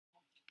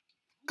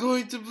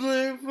going to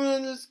play for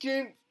this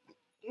game.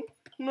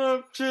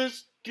 Not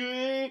just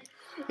game.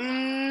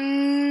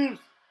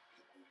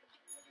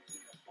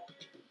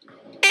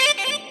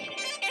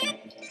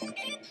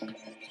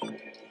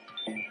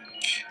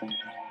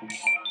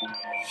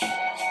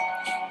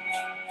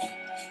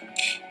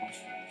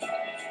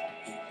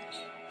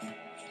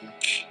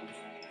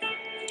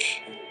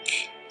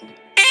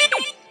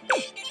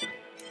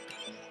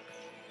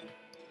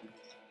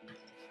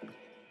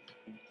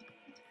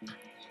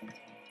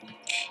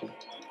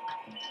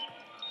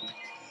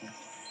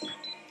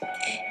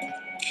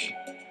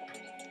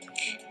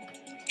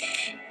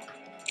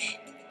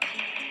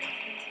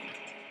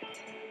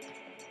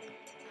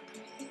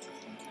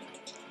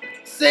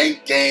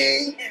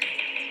 Sinking.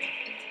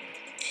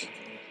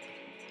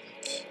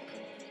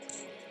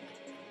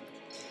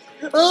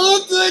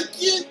 Oh, look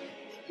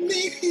at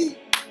me.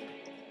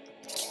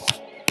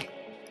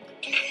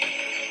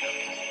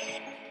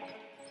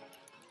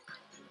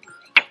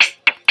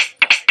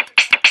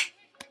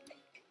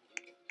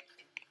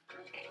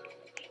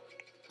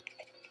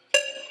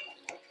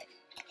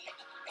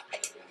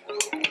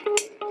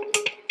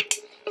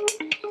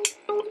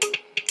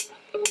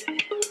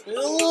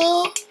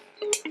 Hello?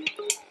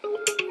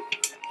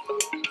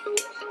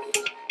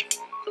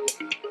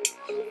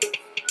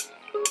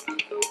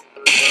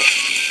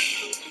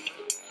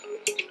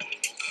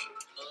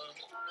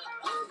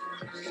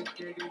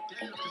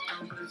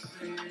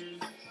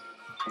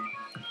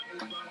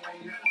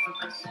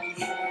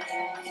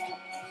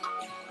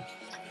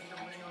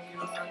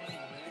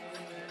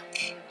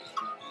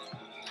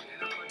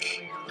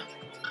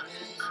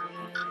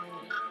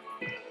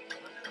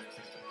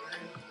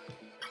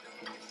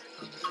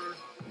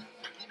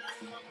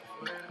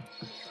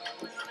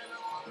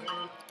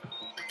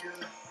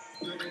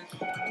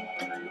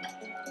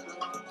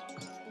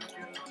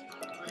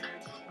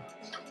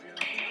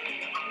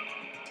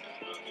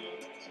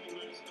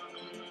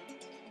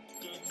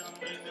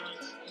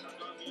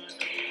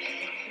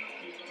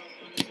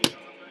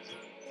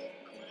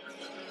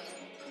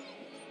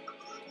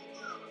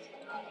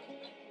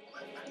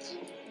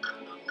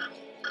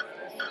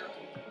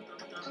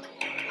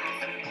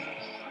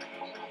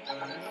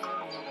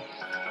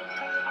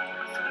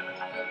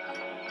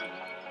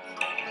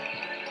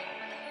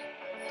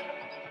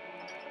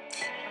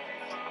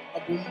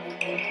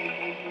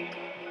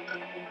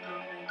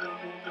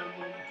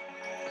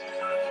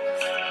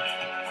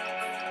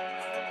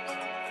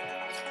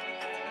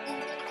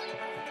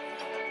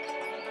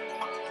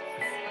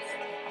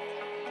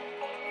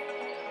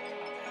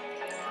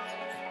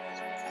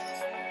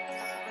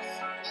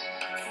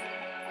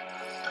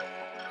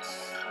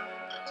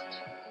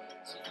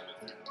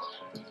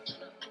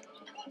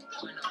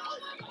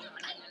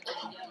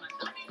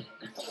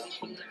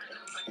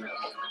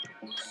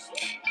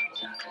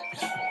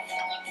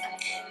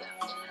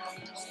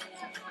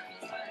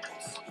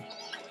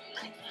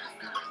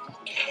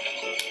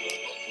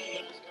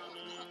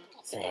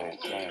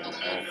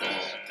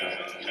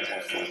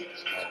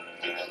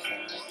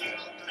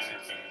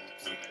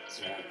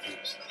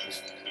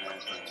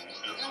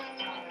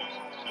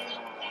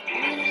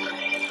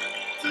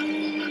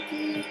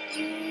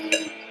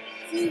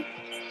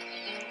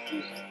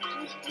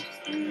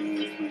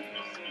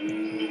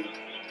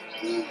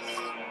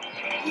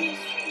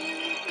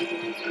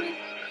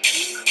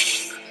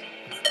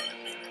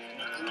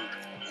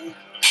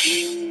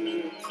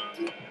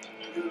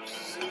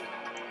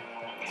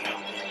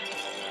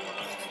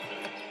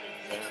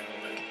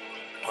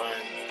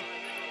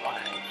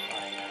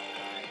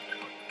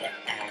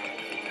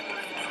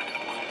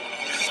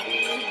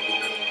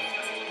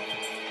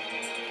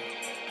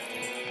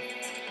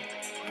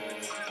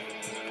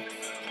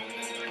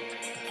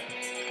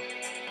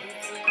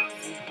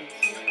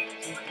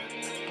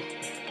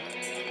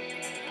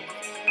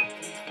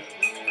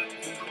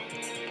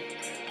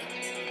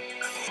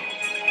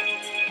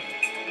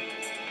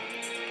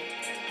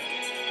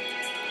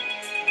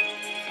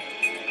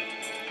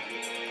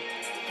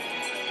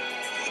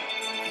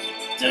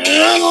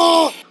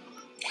 Devil!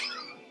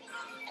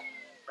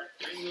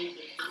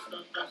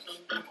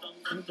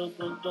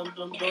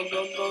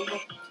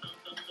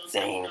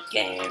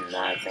 Thinking,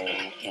 not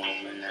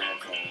thinking,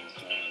 not thinking.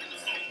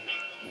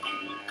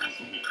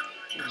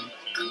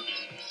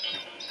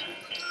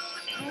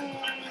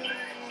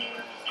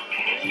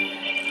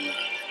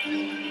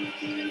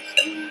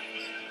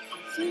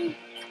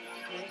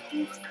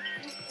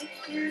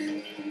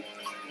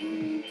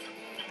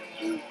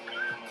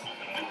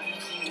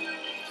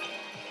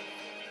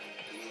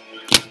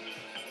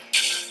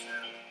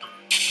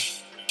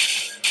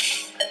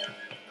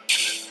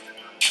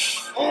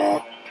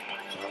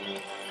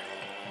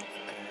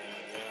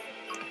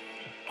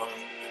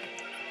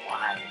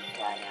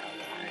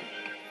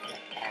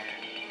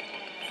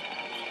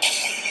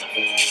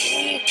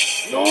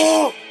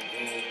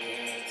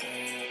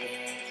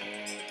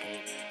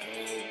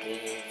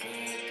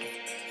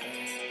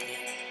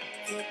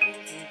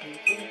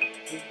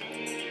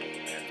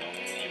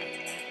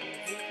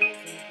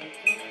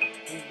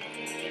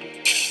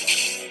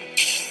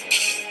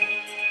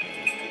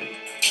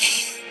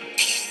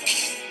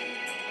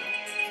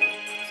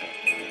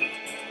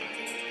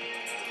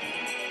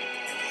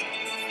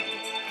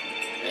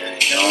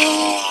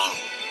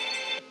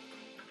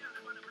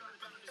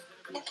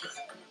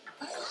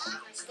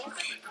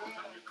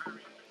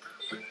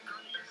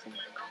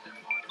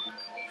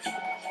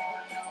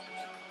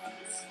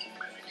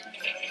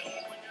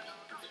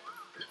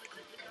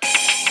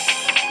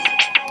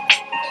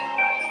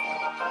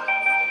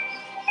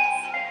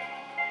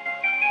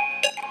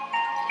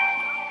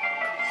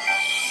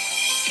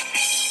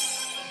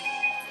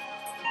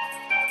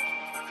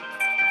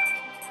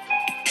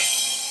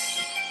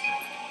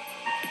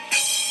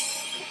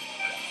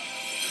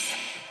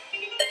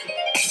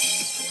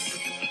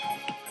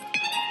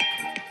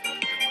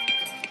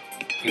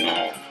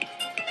 No.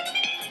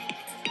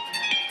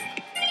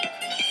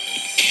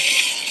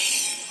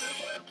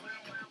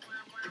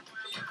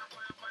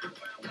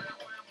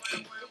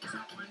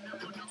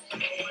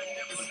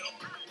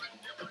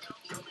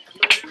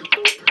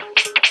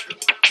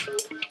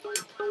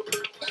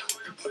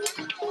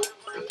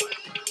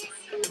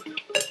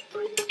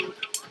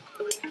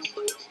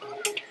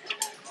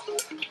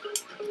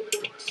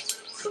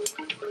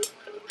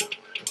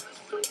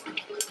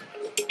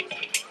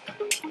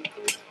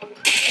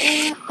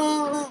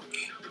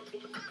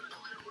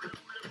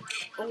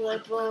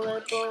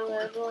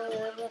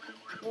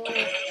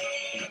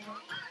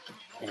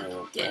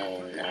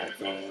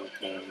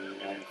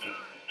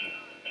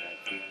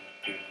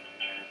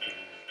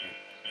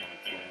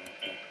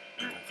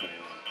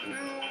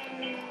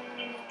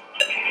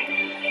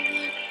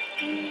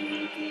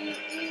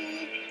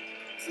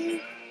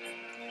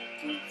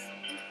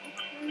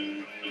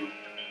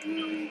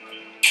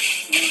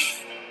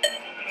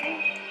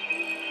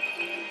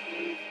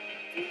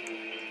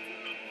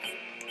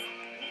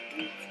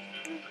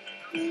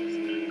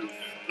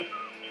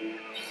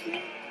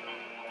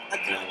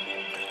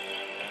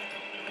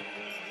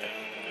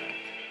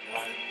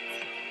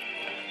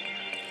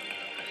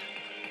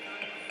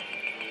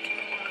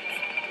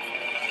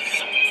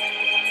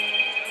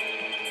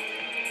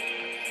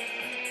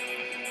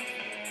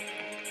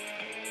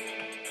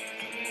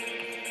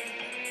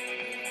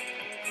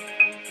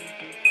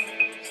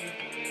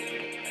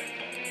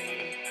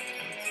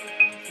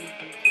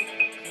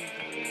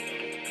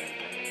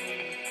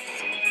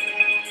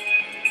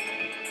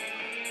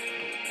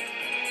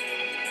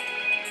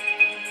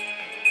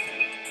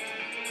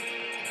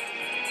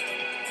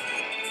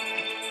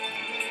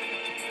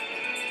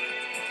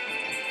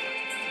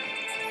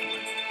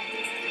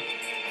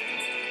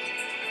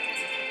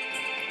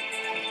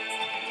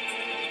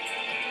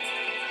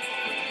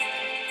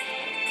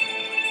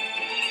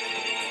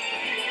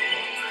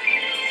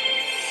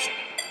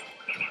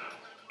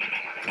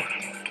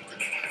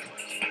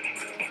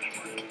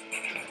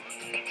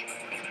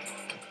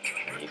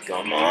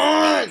 Come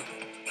on!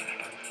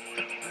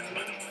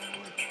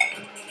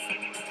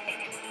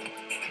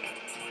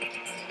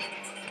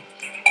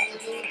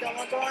 Come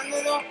on,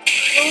 no.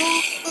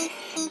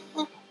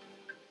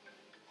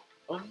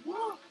 Oh,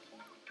 no.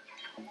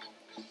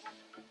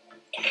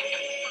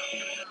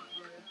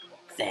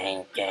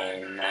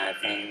 Thinking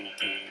nothing,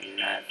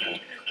 nothing,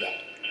 no!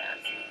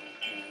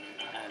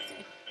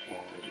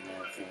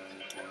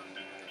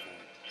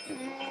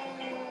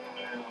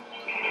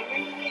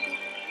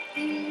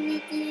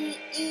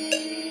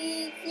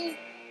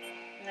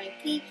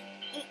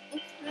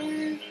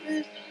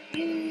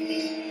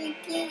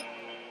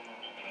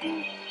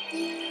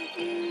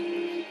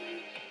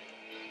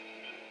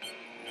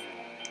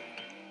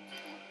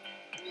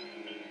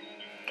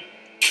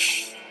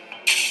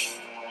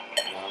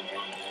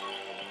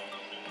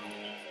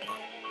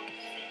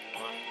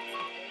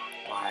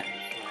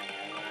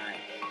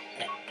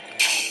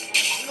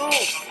 No!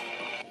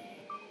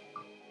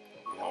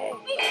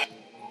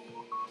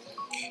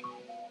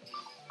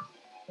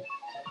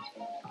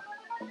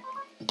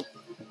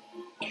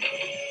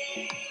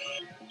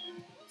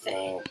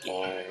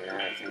 Thinking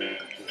nothing,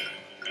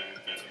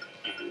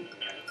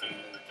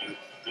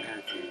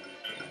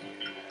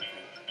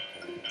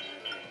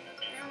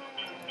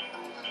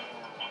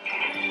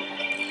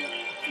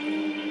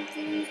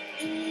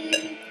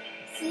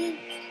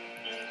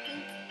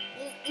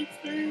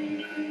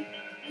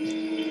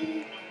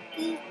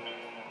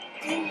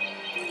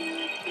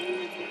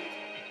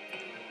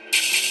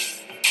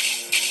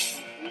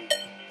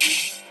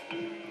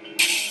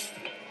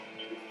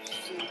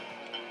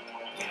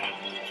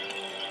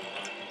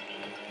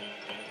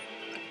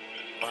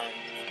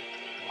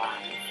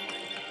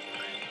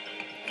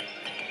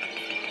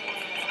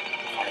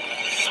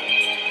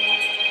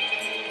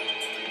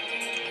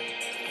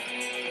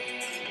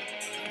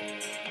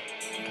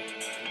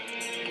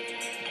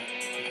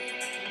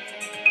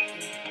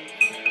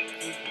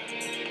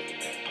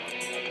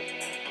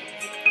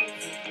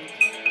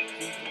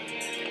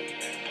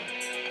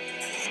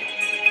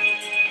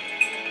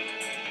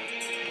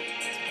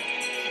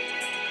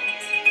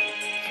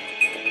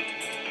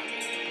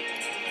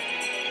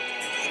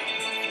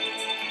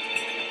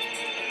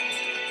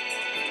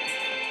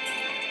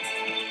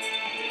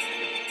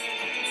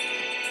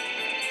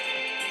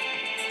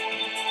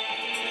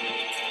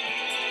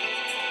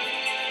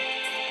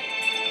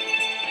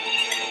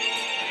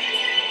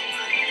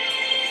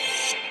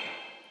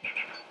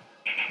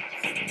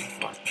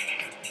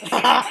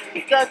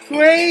 That's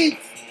great!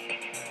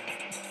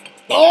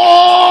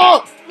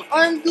 Oh!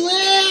 I'm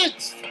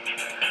glitched!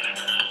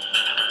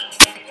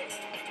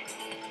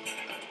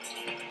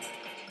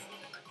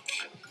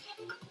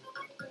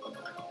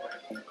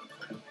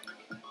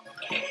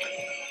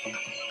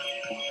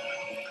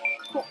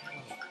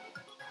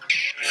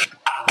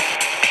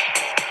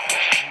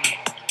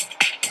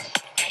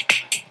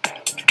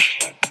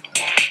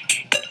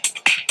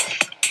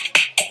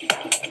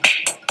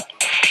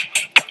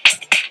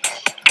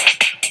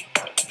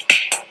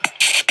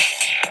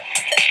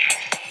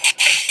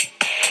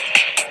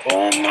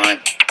 my.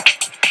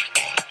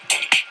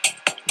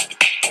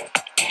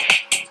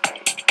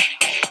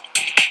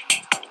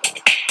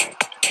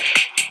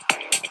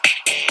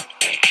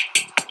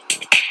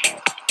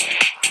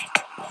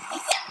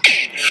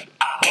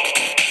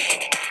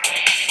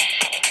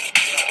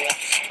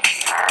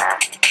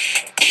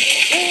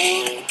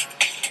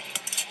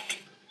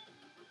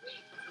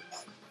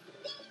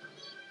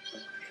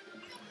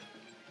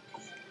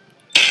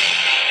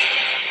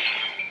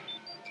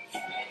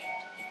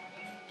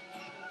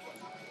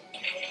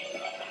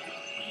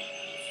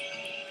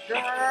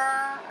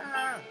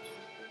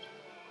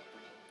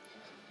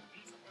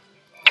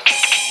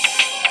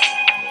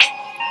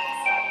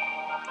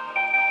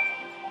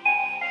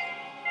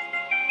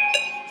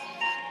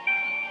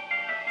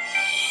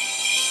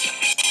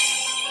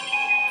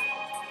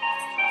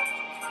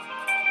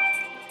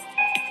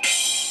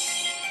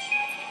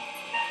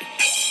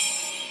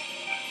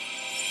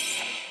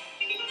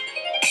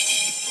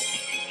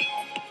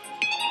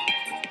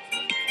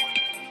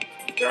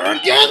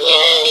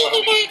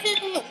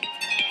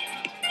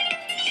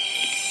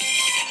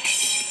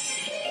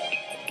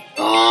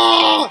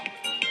 Oh!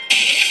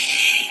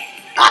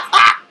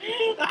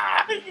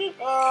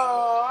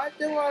 Oh, I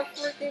do want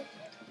freaking.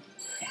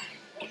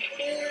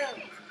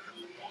 Damn.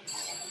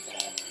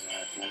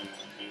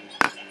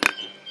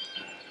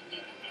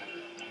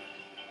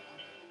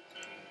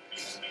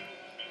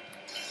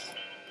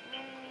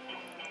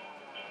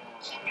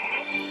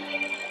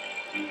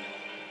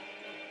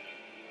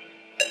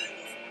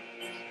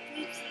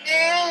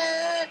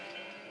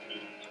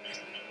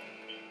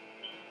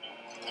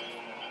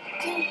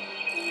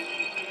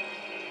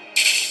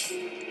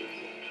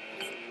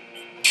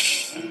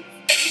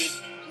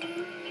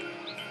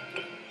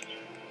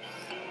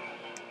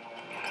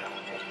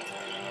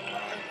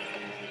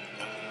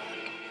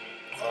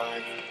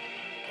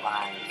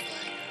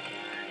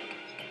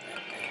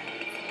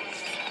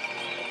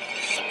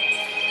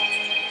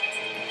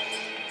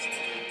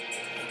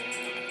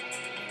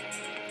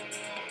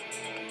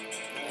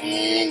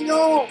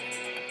 No!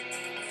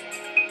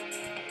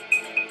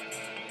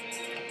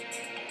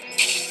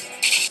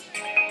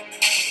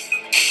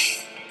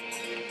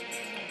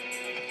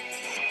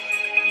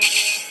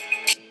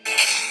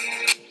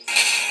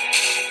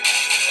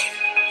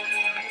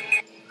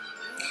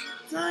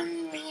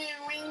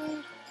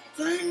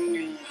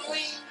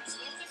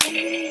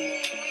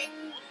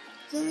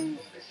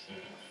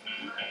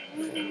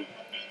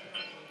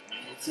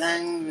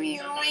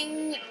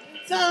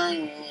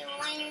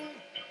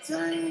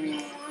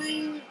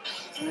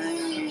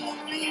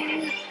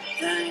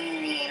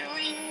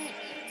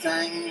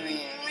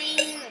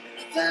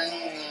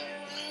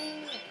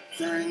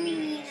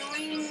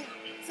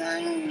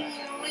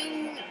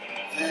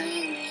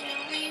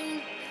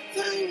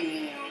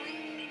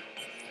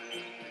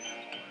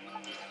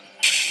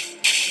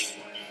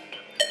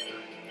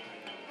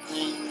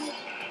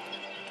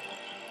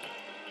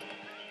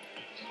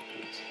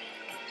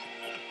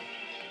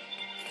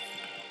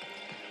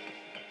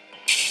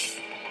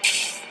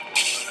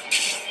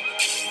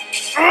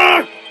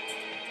 Ah!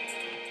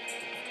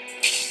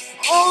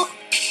 Oh!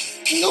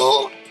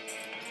 No!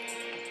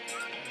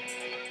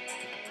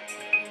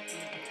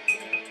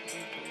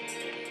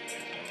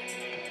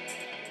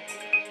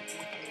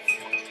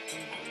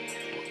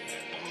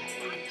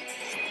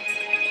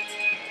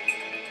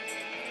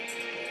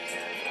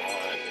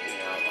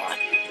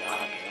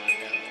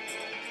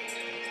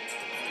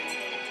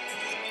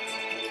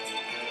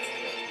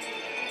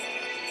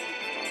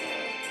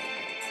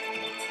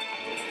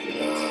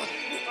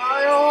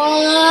 I don't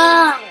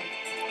wanna!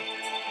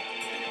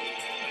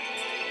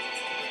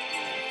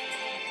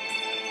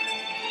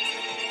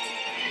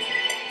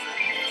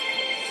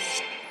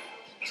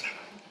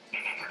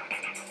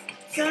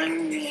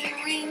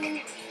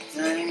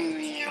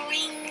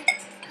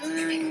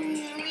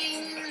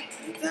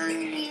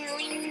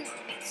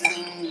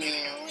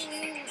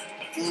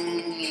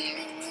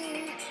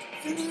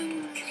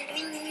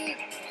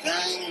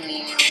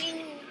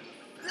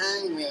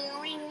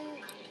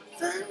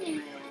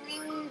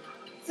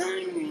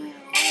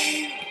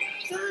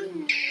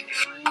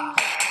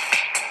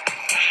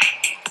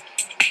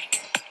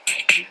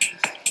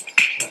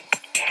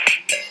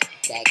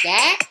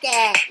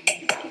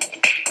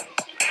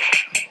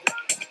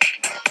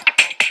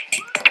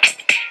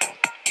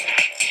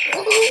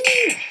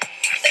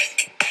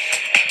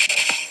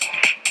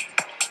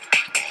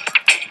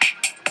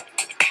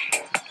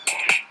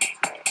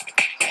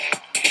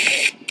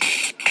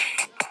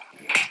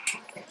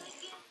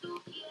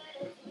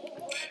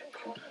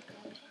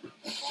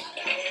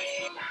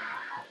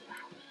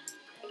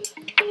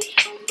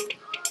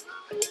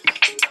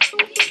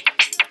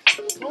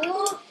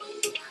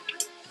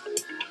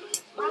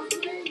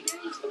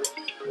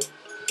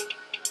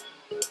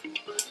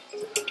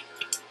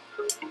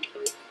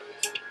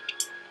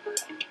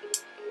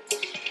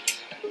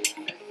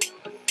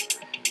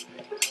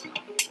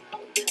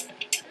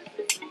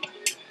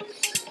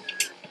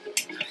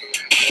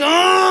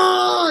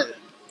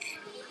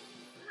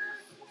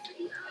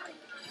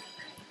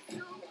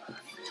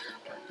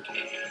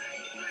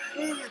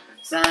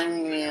 Oh,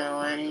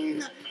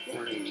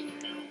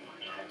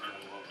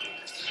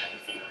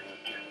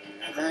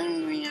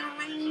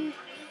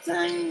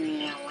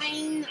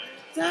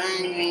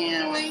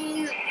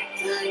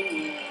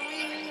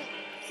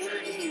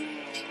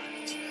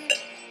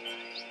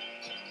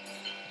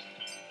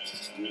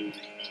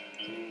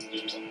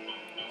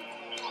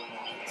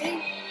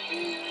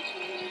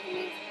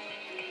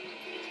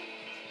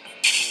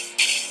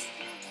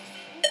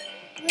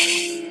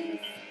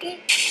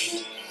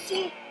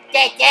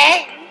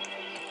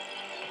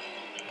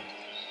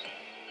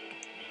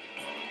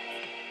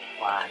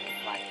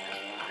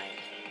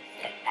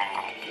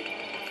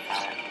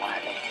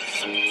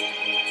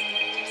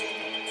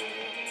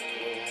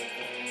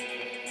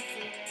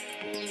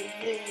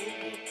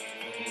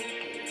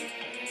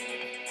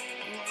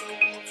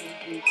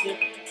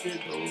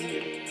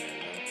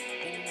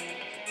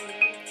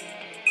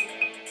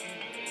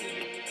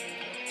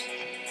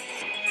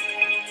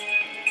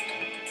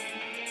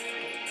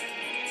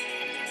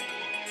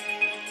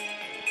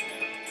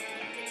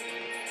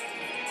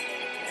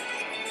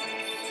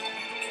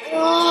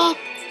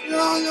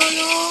 no.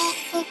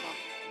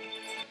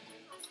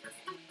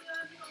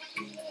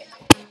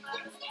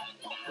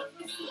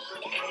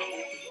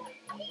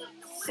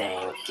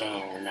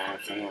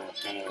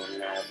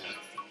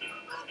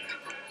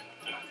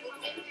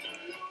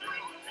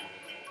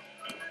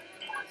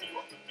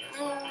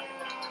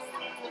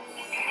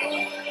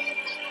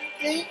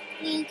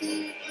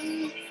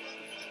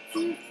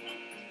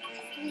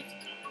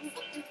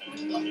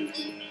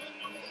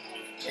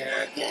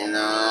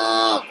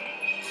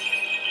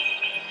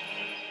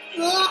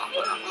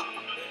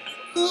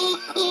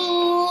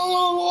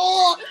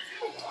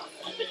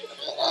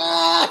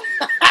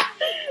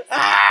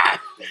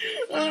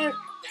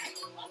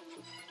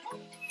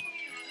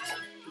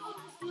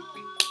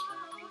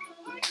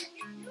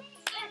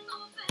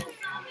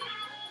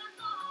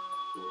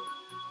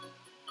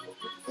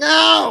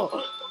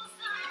 No!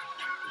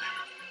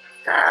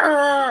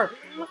 Grr!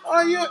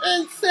 Are you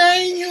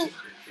insane? You.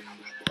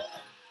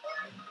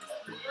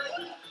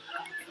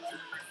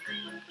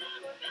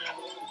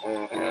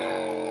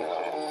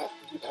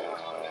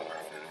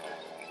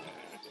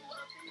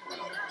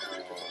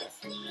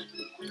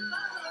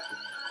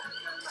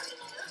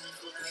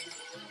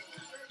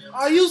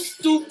 Are you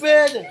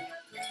stupid?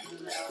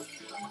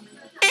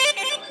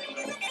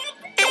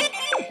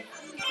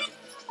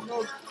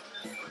 No,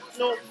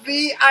 no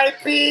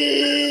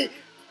VIP.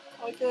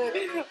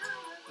 Okay.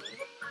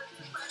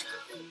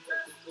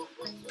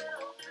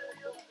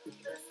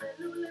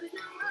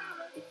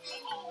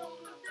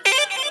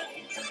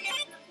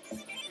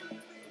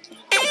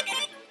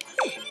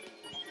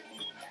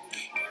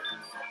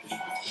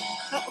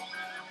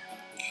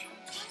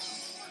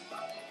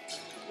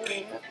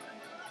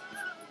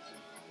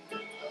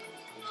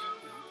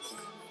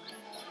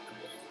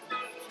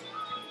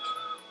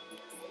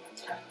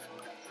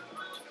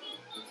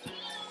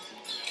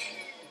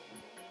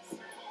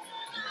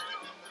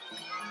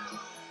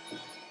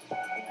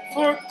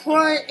 For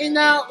crying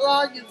out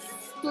loud, you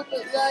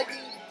stupid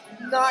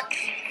laggy nut.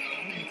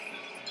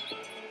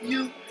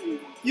 You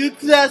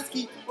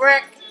Klasky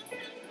prick.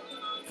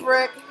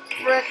 Prick.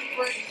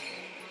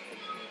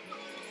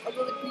 I'm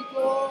gonna keep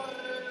on.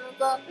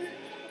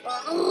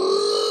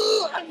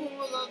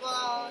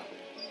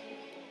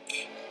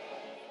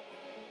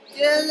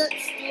 Yeah,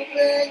 that's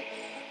stupid.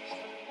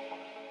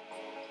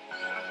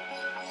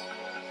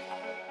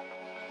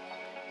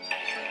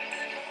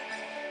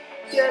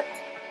 Get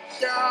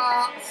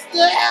down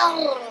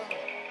still.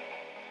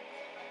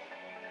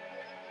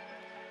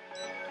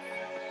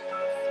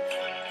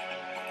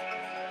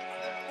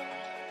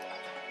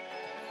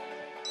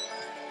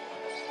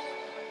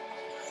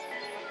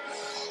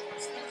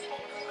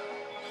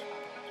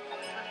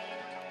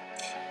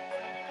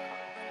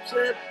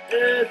 Ship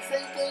is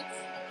sinking.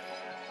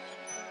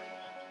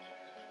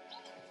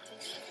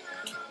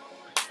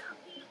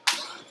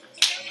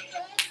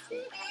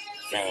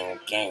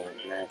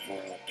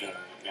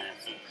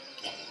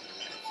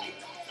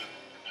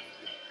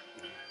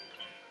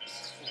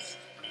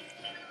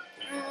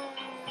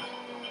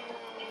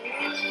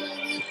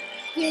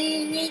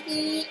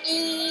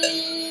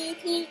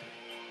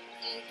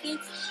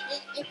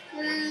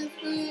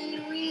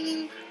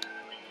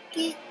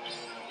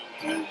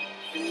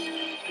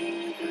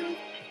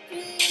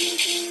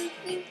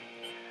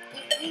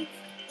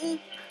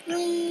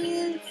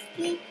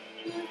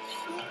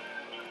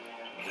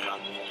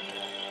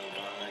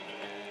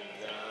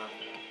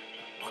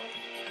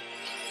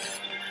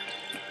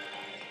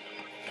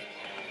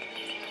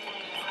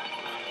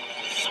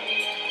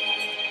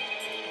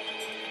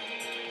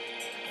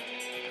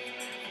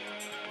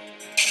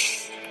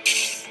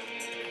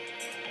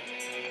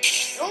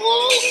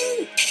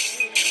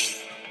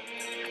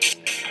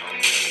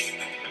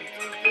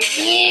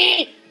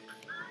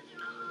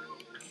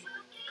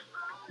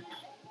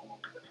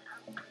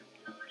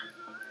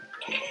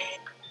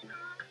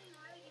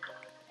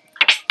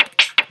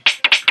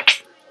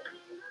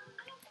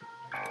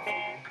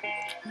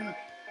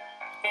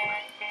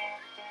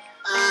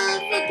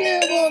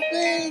 Unforgivable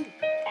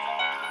thing.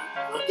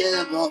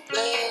 unforgettable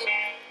thing.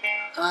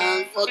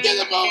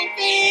 Unforgettable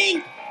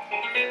thing.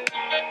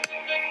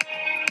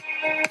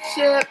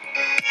 Ship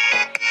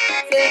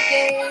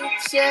sinking,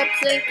 ship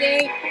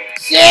sinking,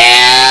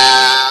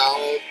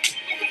 ship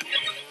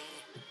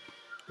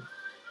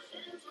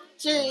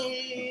sinking.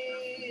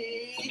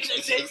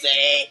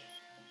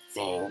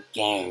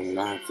 Sinking,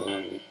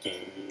 nothing,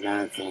 nothing,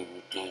 nothing,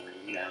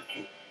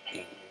 nothing,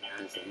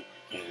 nothing,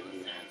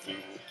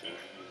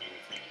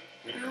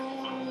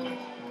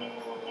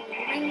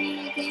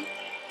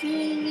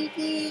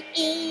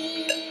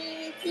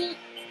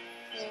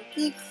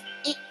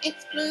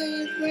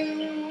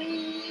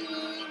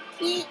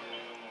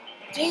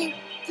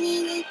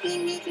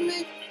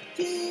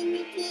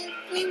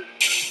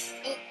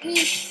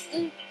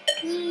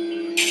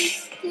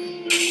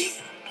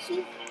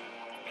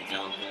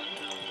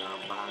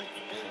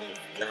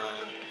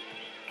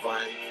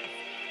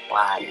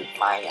 One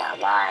fire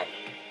light,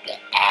 the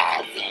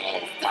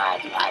acid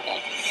starts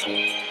running.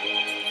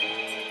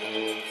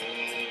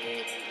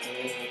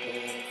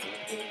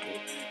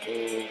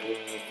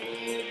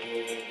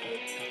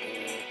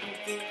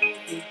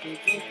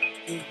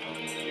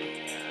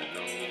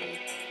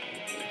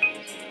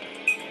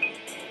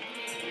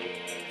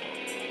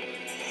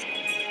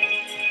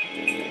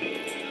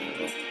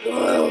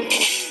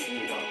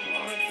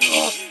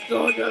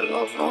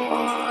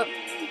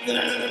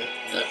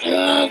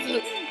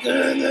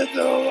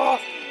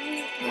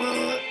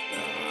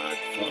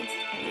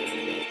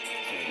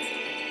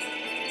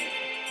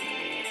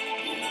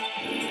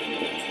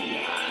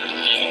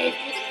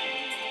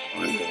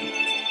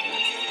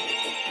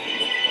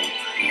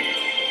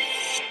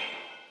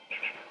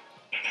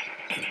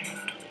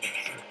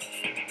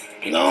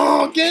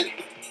 No, get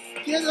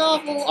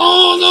off!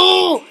 Oh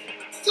no!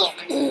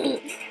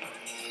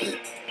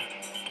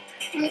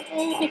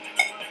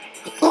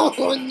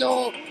 Oh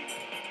no!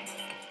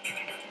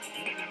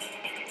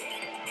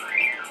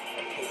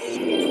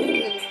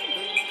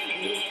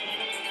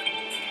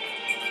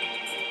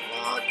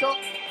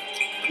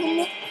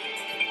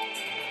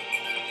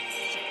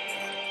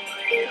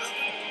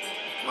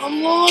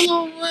 Come on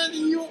already,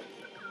 you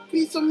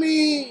piece of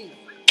meat!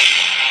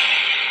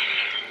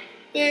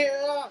 There!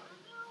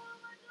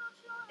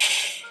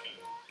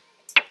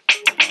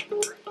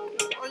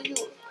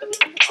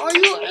 Are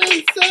you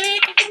insane?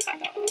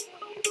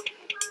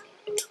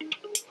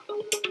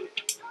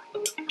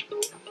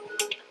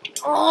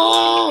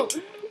 Oh!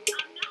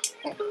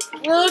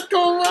 Work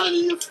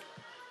already!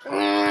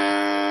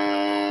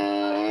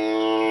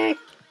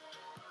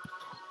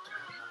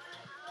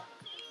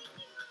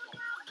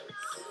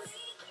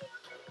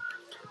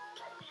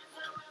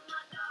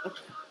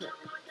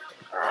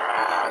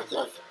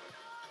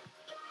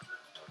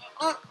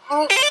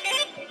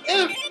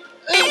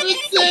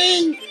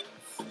 Everything!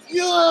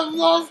 You have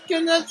lost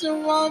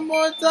connection one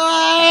more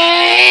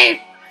time!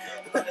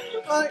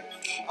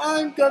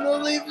 I'm gonna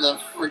leave the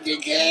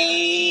freaking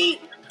game!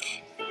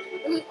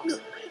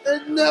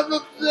 And never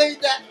play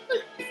that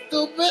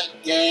stupid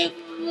game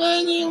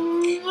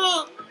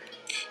anymore!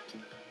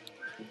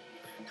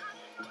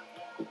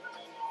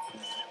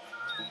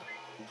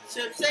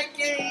 Ship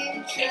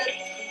sinking, ship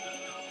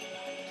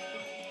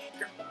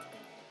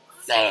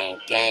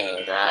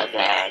sinking,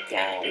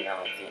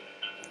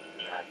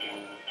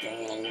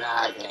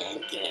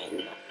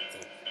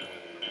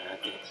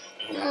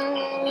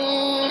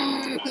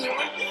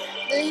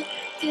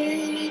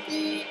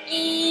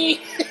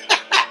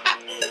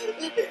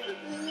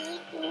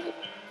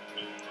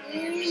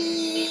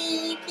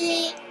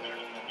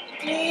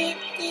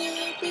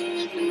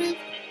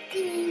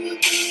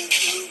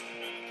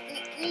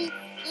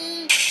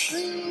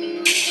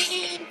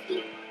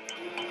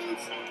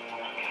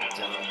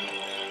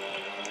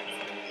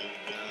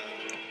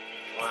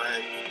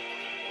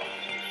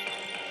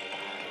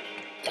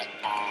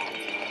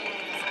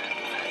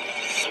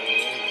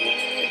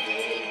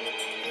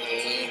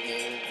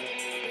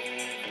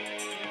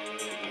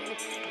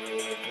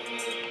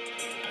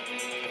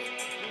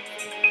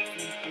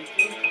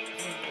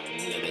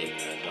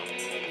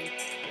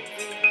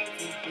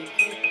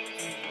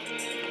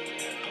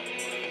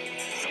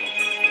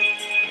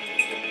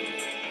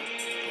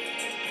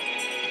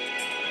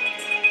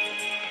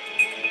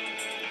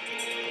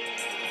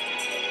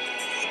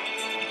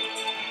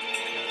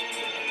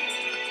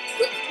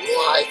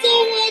 Why so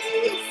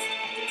many?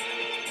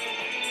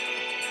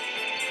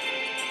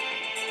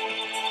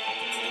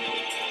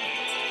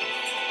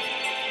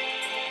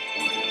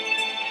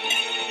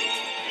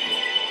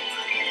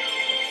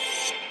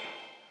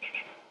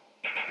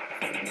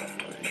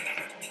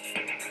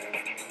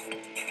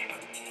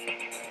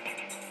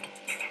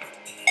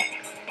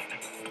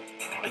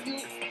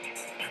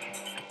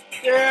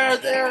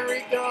 There we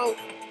go.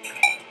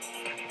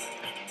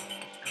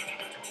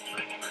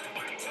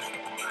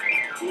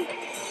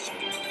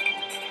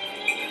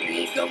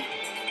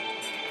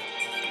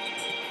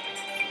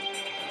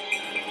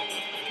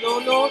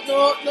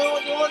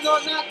 No,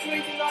 not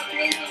crazy, not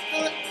crazy.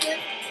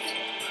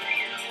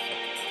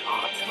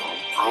 Oh, come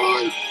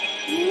on.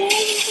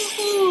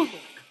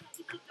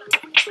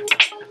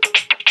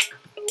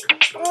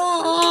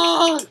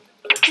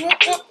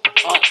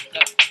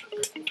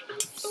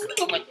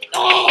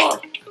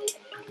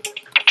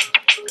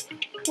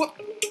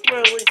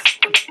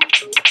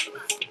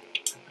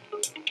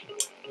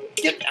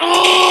 Get.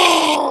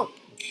 Oh!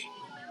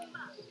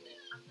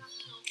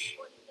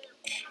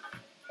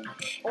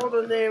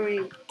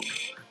 Ordinary.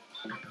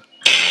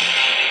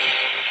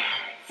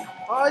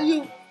 Are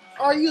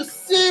you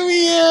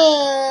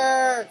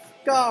serious?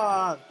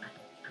 God.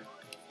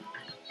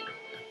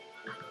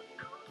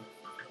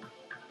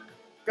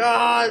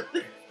 God.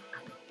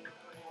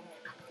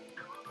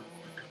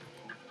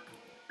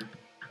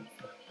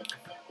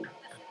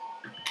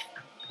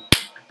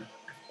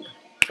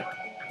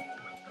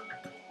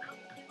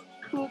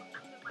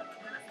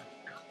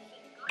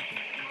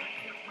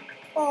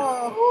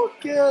 Oh, who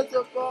cares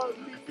about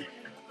me?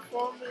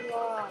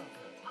 Formula.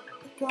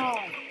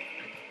 God.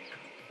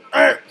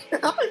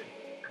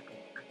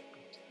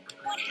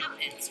 What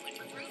happens when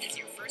fruit is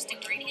your first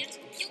ingredient?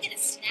 You get a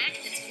snack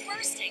that's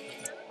bursting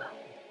with.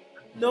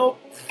 Nope.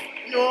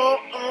 No.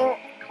 Oh.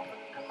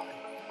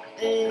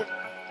 And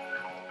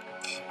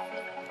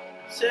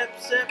sip,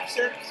 sip,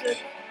 sip, sip.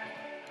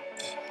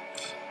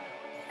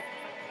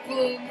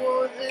 Blue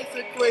Moon is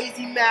a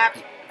crazy map.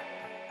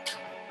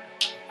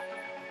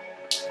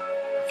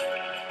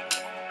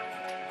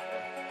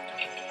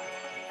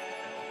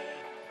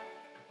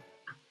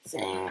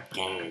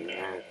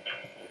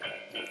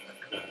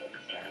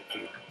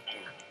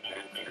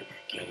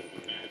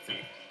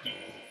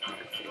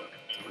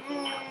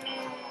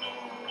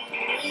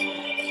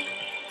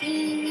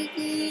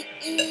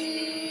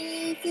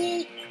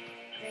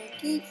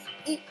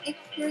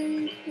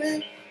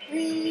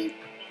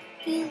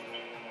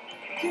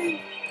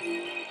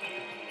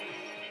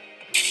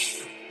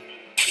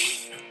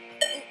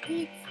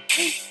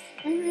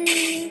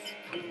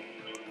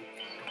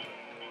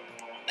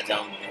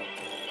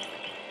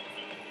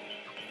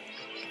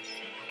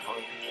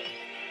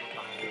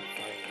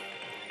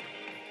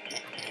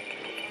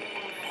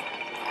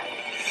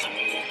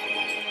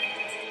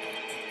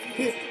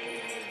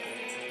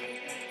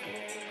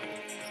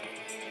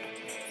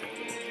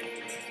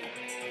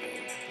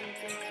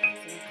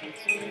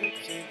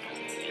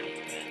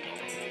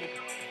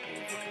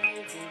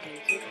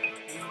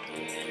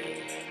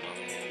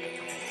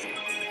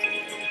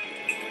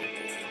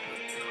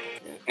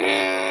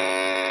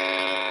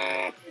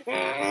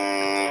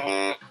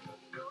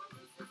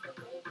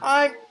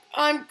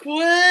 I'm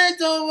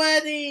quit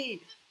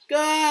already.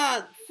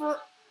 God, for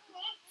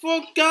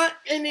God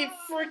any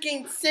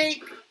freaking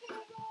sake.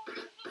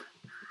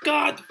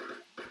 God,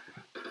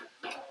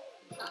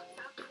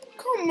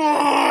 come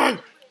on.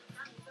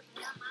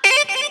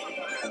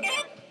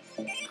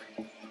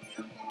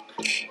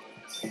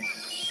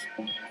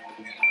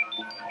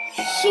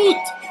 Shoot.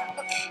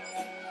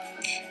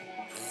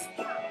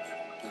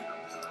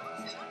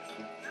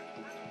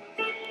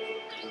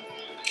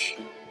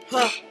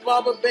 Huh,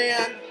 rubber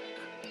band.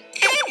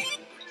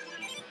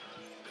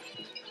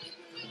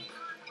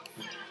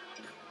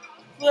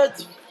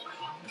 Let's.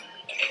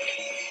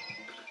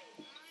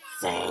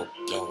 Thank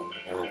you.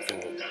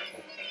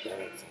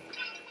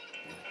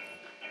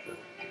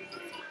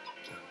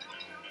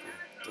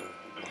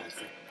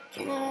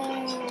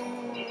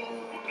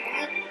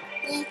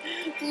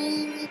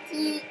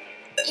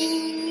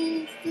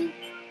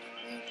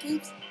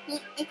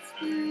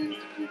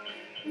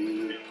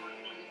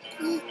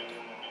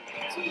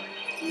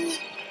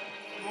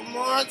 Come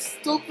on,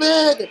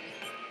 stupid!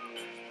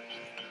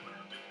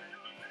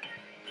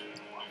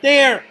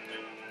 There!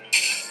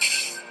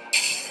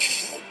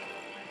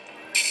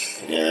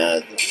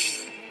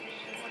 Yes!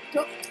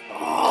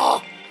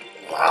 Oh!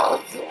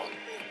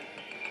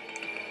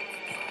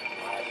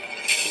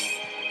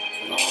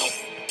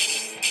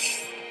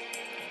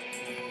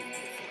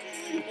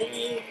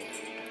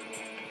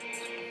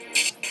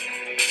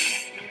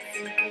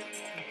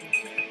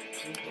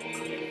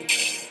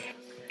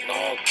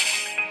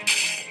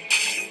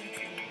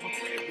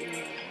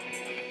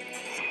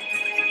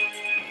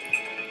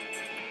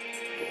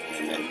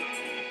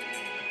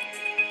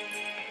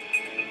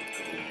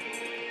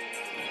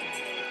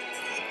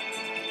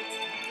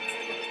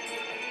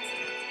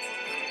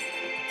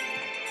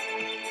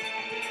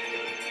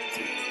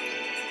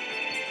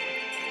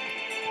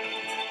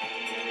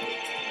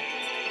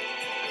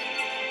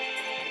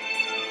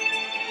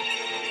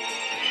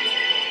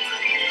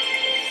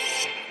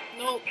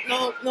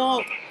 No,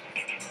 no!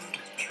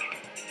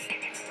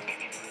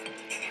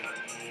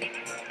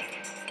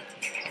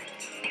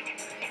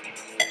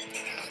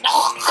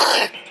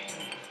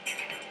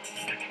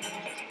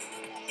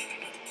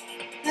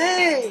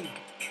 Hey!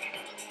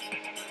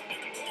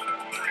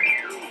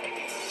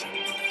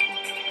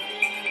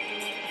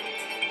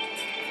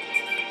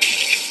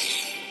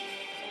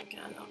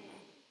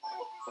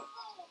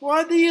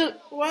 Why are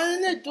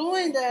you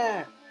doing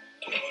that?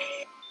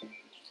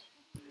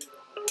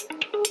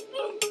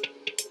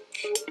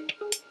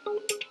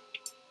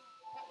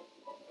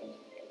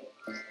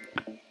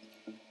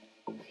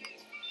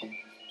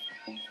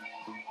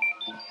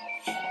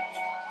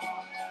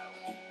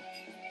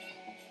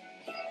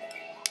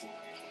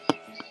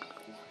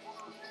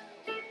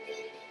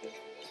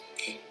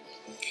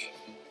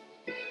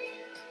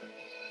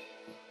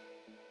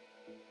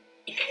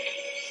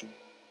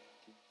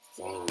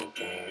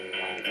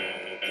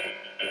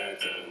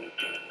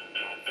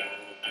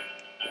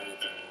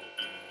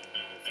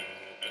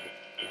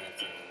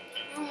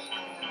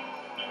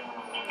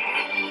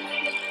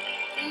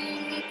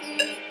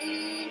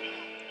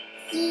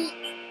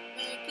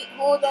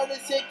 Hold on a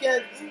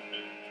second.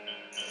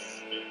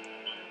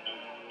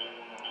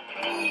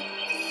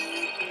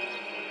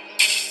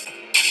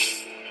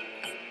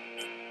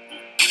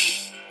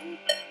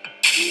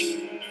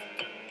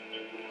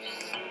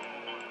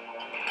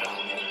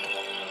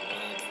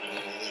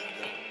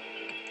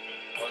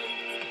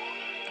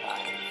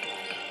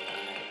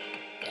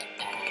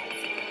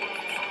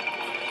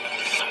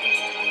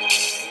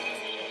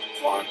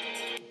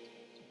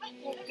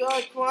 For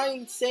God,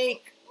 crying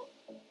sake.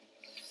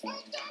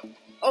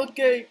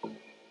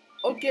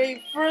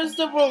 Okay, first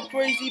of all,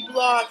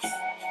 Crazyblox,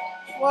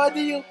 why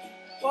do you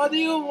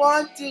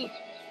want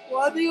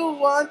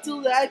to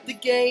lag the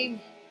game?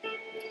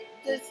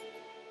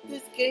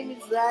 This game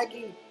is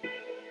lagging.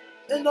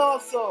 And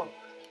also,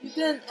 you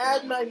didn't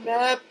add my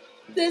map.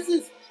 This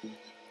is,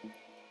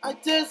 I'm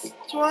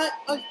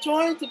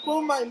trying to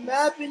put my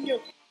map in your,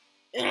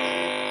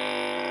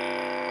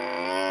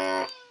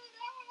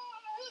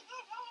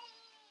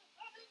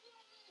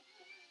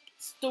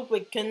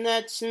 stupid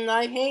connection,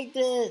 I hate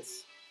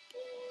this.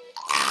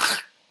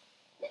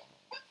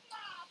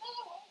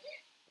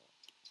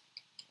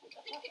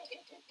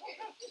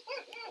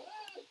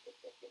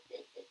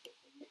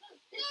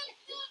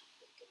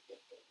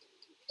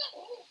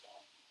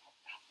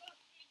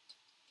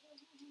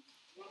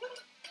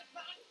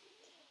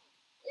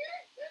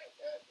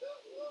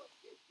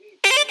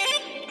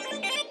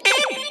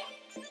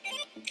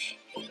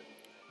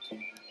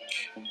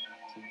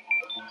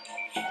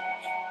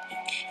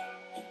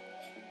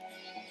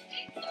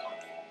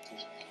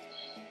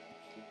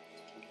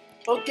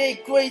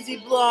 Okay,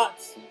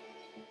 Crazyblox,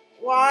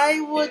 why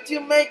would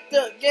you make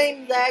the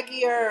game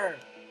laggier?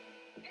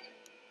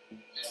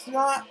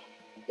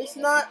 It's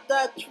not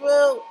that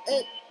true.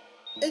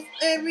 It's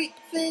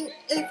everything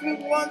if you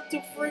want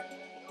to freak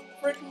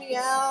me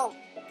out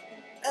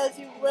as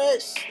you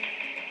wish.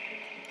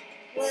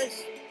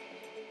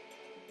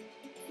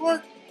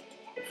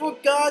 For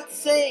God's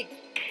sake,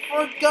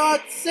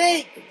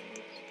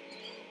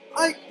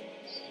 I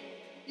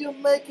you're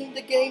making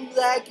the game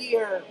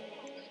laggier.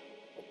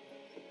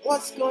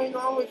 What's going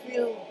on with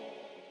you?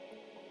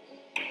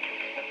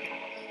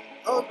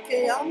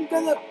 Okay, I'm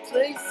gonna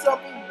play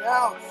something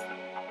else.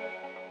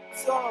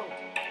 So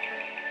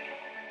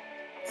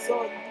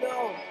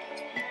no,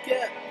 you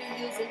can't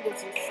be using this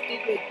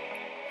stupid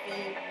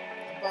thing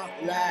about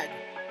lag.